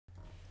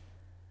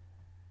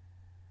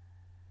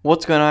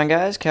What's going on,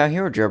 guys? Cal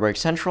here with Jailbreak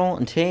Central,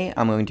 and today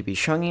I'm going to be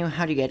showing you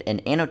how to get an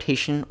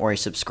annotation or a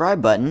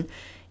subscribe button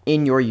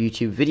in your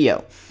YouTube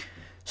video.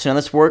 So now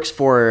this works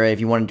for if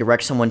you want to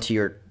direct someone to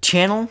your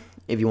channel,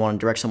 if you want to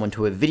direct someone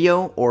to a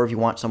video, or if you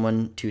want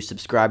someone to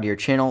subscribe to your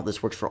channel.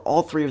 This works for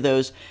all three of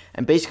those,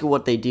 and basically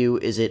what they do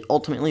is it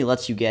ultimately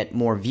lets you get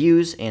more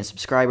views and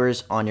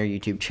subscribers on your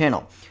YouTube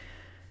channel.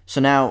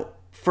 So now,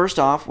 first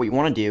off, what you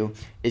want to do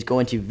is go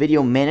into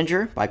Video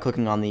Manager by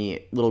clicking on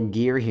the little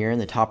gear here in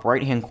the top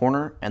right hand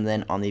corner and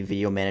then on the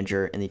Video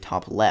Manager in the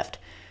top left.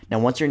 Now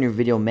once you're in your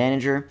Video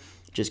Manager,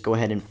 just go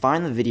ahead and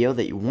find the video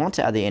that you want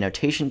to add the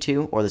annotation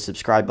to or the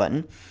subscribe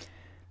button.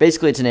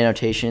 Basically it's an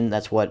annotation,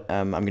 that's what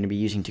I'm going to be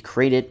using to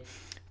create it,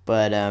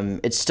 but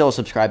it's still a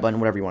subscribe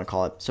button, whatever you want to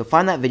call it. So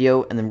find that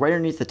video and then right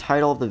underneath the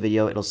title of the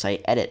video it'll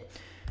say Edit.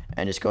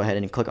 And just go ahead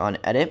and click on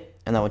Edit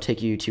and that will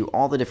take you to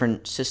all the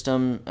different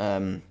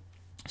system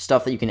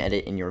stuff that you can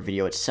edit in your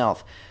video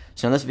itself.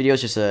 So now this video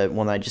is just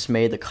one that I just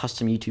made, the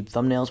custom YouTube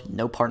thumbnails with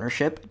no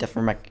partnership.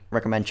 Definitely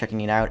recommend checking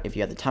it out if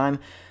you have the time.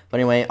 But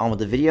anyway, on with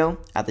the video.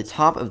 At the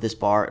top of this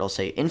bar, it'll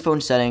say Info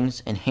and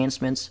Settings,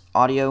 Enhancements,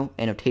 Audio,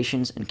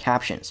 Annotations, and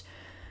Captions.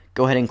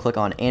 Go ahead and click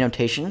on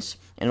Annotations,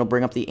 and it'll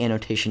bring up the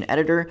annotation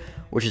editor,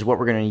 which is what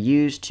we're going to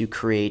use to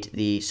create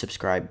the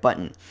subscribe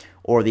button,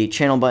 or the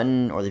channel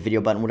button, or the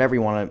video button, whatever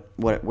you want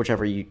to,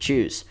 whichever you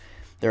choose.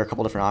 There are a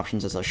couple different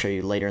options as I'll show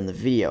you later in the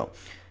video.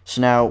 So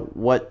now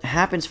what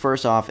happens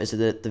first off is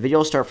that the video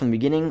will start from the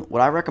beginning.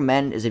 What I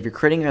recommend is if you're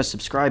creating a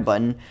subscribe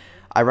button,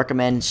 I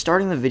recommend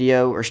starting the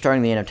video, or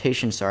starting the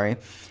annotation, sorry,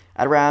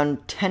 at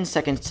around 10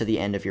 seconds to the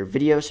end of your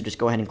video. So just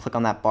go ahead and click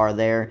on that bar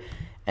there,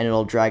 and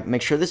it'll drag,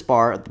 make sure this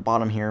bar at the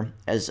bottom here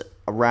is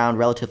around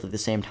relatively the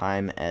same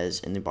time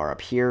as in the bar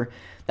up here.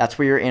 That's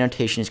where your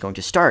annotation is going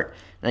to start.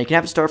 Now you can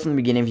have it start from the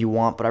beginning if you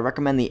want, but I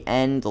recommend the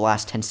end, the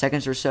last 10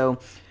 seconds or so,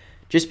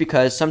 just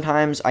because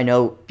sometimes I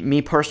know,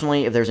 me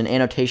personally, if there's an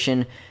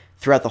annotation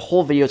throughout the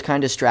whole video, it's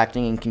kind of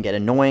distracting and can get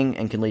annoying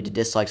and can lead to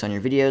dislikes on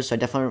your videos, so I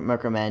definitely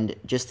recommend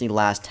just the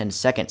last 10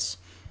 seconds.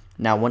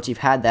 Now, once you've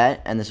had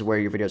that, and this is where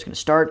your video is going to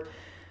start,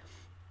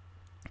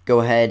 go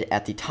ahead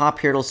at the top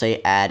here, it'll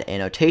say Add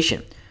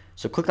Annotation.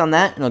 So click on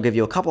that, and it'll give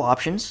you a couple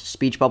options: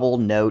 speech bubble,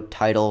 note,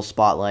 title,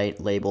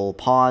 spotlight, label,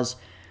 pause.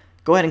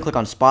 Go ahead and click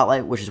on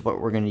Spotlight, which is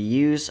what we're going to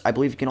use. I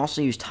believe you can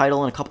also use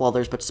Title and a couple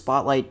others, but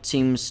Spotlight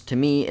seems, to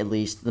me at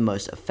least, the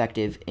most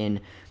effective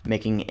in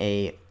making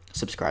a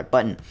subscribe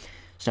button.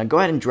 So now go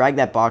ahead and drag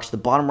that box to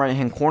the bottom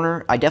right-hand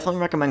corner. I definitely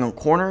recommend on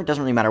corner. It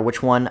doesn't really matter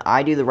which one.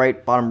 I do the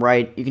right, bottom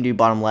right. You can do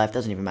bottom left.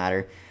 Doesn't even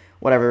matter.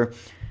 Whatever.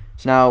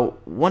 So now,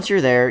 once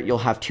you're there, you'll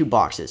have two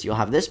boxes. You'll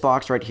have this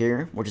box right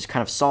here, which is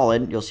kind of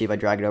solid. You'll see if I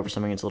drag it over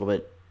something, it's a little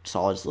bit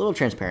solid. It's a little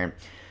transparent.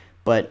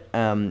 But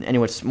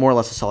anyway, it's more or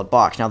less a solid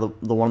box. Now,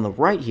 the one on the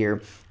right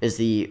here is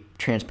the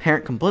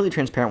transparent, completely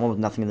transparent one with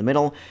nothing in the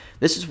middle.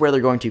 This is where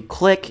they're going to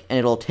click, and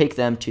it'll take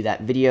them to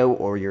that video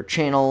or your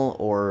channel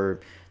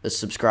or the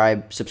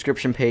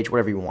subscription page,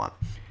 whatever you want.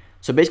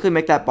 So basically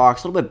make that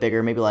box a little bit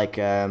bigger, maybe like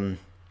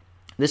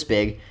this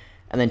big,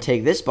 and then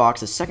take this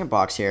box, the second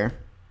box here,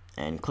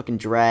 and click and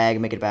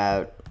drag, make it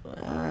about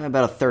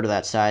a third of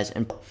that size.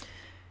 And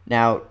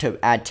now to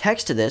add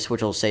text to this,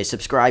 which will say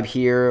subscribe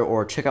here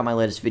or check out my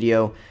latest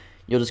video,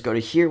 you'll just go to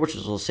here, which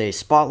will say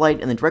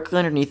Spotlight, and then directly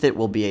underneath it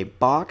will be a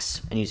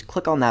box, and you just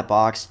click on that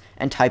box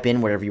and type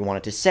in whatever you want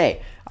it to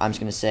say. I'm just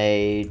going to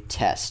say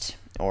test,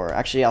 or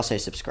actually I'll say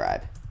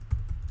subscribe.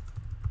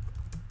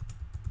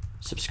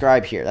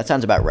 Subscribe here. That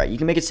sounds about right. You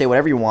can make it say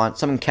whatever you want,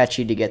 something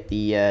catchy to get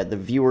the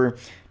viewer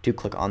to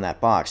click on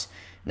that box.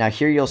 Now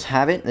here you'll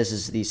have it. This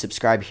is the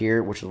subscribe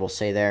here, which will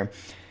say there.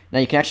 Now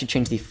you can actually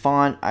change the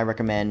font. I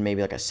recommend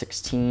maybe like a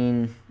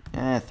 16,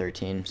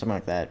 13, something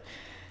like that.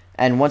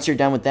 And once you're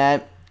done with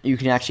that, you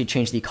can actually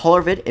change the color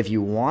of it if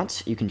you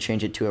want. You can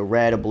change it to a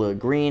red, a blue, a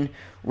green.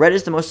 Red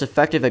is the most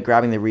effective at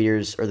grabbing the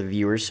readers, or the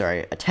viewers, sorry,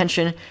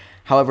 attention.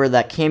 However,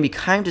 that can be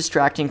kind of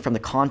distracting from the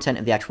content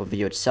of the actual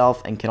video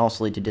itself and can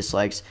also lead to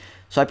dislikes.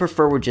 So I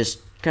prefer with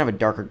just kind of a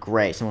darker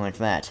gray, something like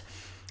that.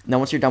 Now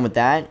once you're done with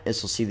that,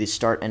 this will see the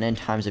start and end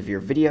times of your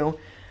video.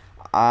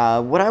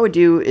 What I would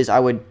do is I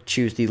would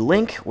choose the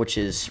link, which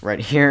is right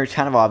here,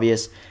 kind of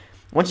obvious.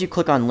 Once you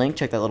click on link,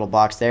 check that little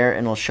box there,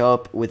 and it'll show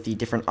up with the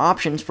different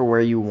options for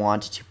where you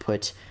want to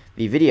put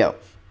the video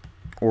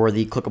or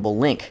the clickable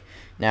link.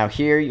 Now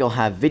here you'll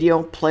have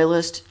video,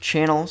 playlist,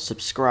 channel,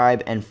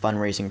 subscribe, and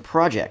fundraising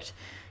project.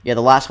 Yeah,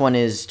 the last one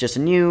is just a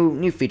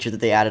new feature that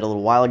they added a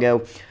little while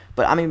ago,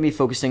 but I'm going to be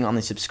focusing on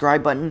the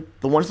subscribe button.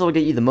 The ones that will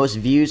get you the most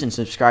views and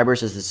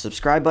subscribers is the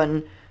subscribe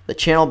button, the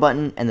channel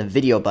button, and the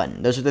video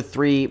button. Those are the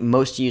three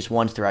most used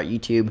ones throughout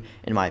YouTube,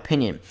 in my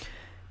opinion.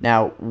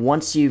 Now,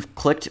 once you've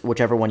clicked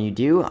whichever one you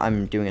do,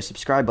 I'm doing a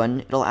subscribe button,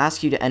 it'll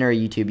ask you to enter a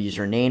YouTube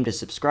username to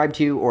subscribe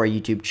to, or a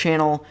YouTube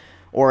channel,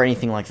 or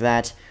anything like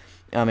that,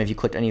 if you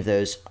clicked any of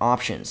those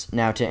options.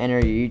 Now, to enter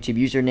your YouTube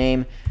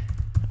username,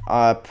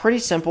 pretty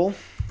simple.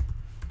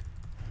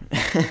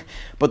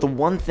 But the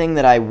one thing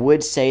that I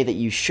would say that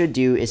you should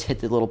do is hit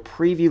the little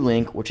preview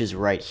link, which is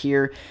right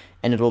here,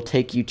 and it'll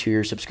take you to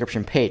your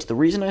subscription page. The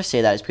reason I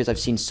say that is because I've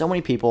seen so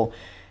many people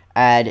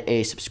add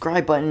a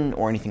subscribe button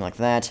or anything like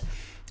that,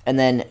 and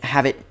then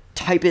have it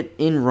type it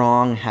in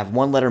wrong, have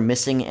one letter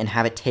missing, and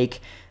have it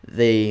take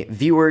the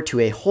viewer to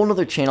a whole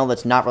nother channel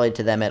that's not related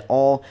to them at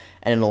all,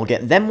 and it'll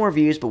get them more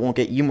views but won't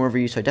get you more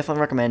views. So I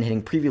definitely recommend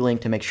hitting preview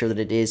link to make sure that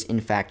it is in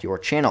fact your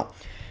channel.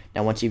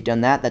 Now once you've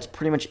done that, that's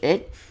pretty much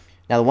it.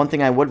 Now the one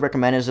thing I would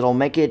recommend is it'll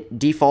make it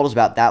default is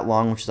about that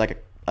long, which is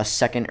like a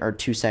second or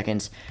 2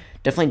 seconds.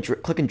 Definitely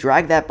click and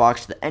drag that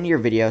box to the end of your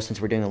video since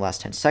we're doing the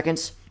last 10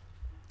 seconds,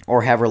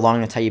 or however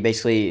long. That's how you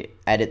basically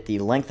edit the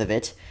length of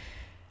it.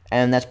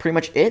 And that's pretty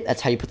much it.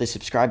 That's how you put the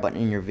subscribe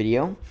button in your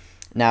video.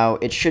 Now,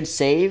 it should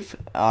save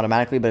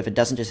automatically, but if it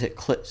doesn't, just hit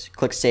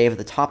click save at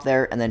the top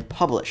there, and then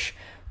publish.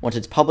 Once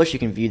it's published, you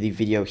can view the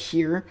video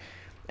here,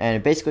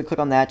 and basically click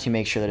on that to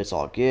make sure that it's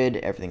all good,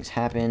 everything's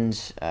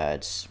happened,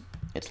 it's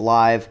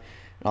live,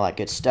 and all that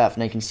good stuff.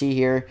 Now you can see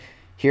here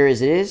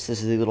as it is,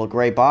 this is the little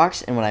gray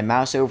box, and when I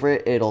mouse over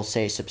it, it'll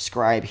say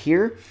subscribe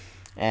here,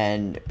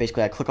 and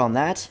basically I click on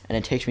that, and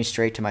it takes me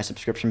straight to my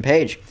subscription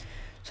page.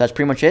 So that's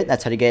pretty much it.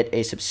 That's how to get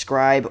a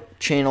subscribe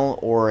channel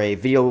or a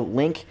video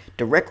link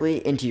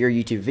directly into your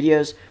YouTube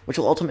videos, which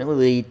will ultimately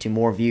lead to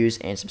more views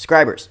and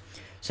subscribers.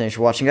 So thanks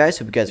for watching, guys.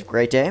 Hope you guys have a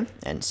great day,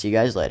 and see you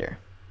guys later.